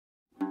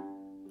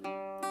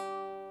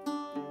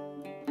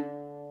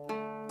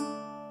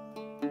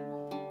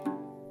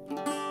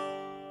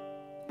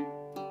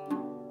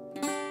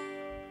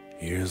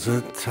There's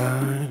a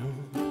time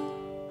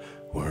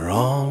where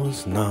all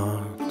is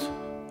not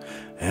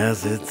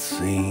as it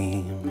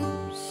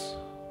seems,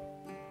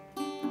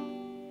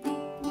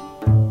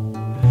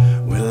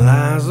 where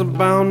lies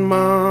about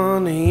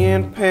money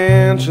and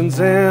pensions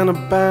and a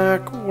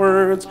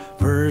backwards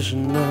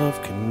version of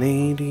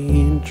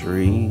Canadian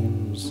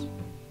dreams.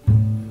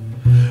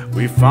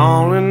 We've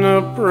fallen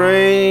a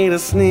prey to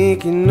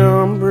sneaky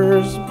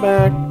numbers,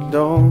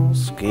 backdoor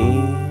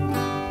schemes.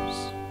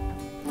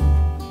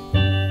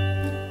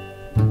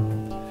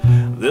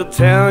 They'll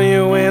tell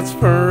you it's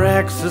for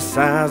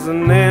exercise,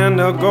 and then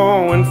they'll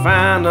go and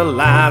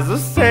finalize the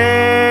sale.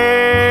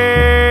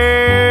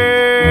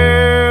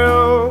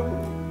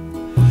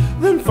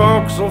 Then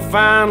folks will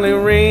finally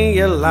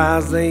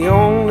realize they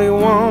only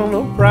want to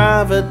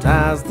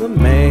privatize the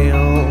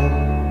mail.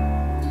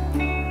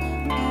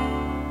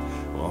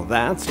 Well,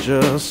 that's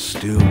just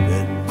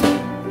stupid.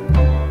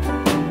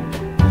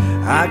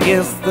 I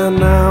guess that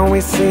now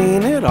we've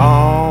seen it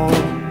all.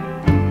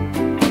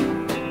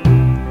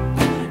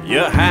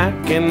 You're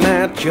hacking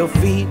at your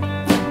feet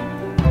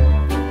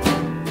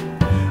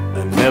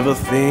and never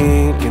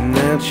thinking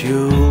that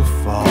you'll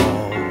fall.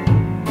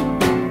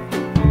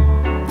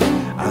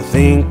 I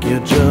think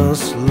you're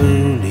just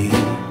loony.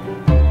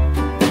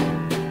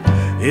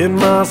 It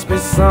must be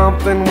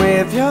something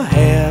with your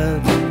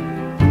head.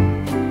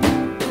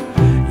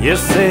 You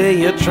say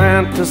you're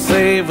trying to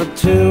save a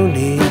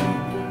toonie.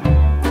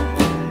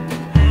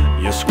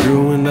 You're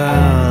screwing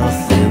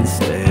us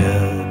instead.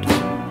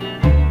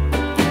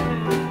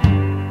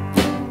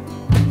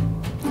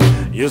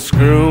 You're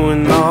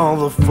screwing all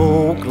the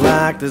folk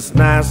like this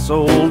nice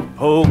old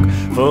poke,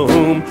 for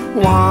whom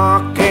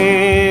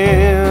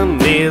walking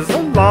is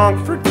a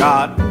long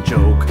forgotten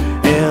joke.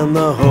 And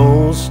the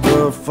host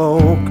of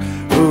folk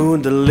who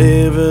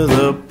deliver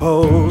the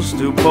post,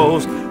 who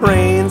post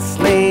rain,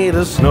 sleet,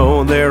 or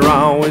snow, they're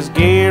always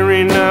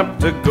gearing up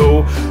to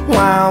go,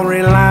 while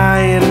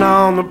relying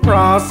on the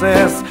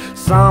process.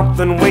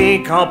 Something we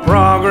call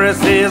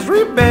progress is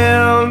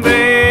rebuilding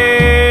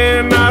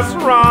us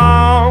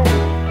wrong.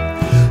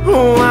 Who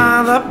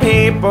are the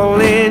people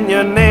in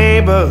your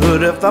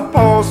neighborhood if the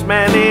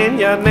postman in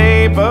your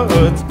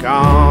neighborhood's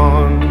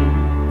gone?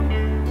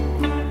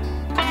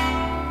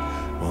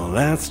 Well,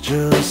 that's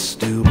just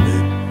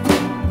stupid.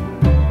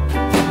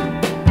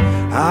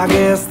 I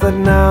guess that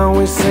now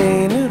we've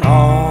seen it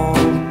all.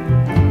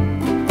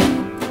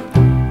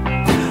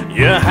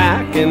 You're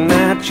hacking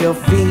at your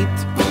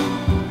feet,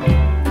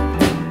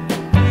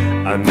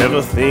 I'm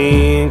never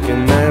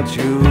thinking that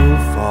you'll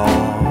fall.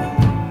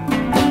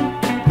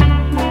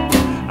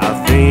 I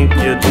think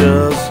you're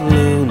just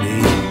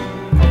loony.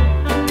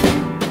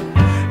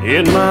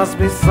 It must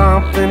be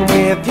something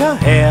with your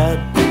head.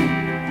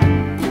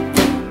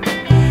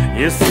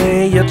 You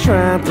say you're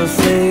trying to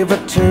save a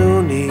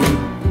toonie.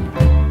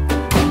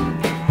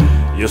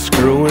 You're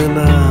screwing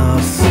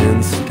us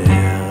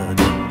instead.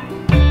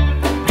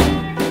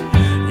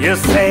 You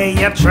say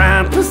you're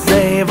trying to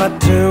save a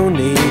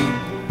toonie.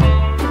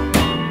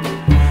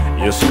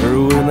 You're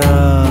screwing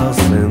us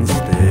instead.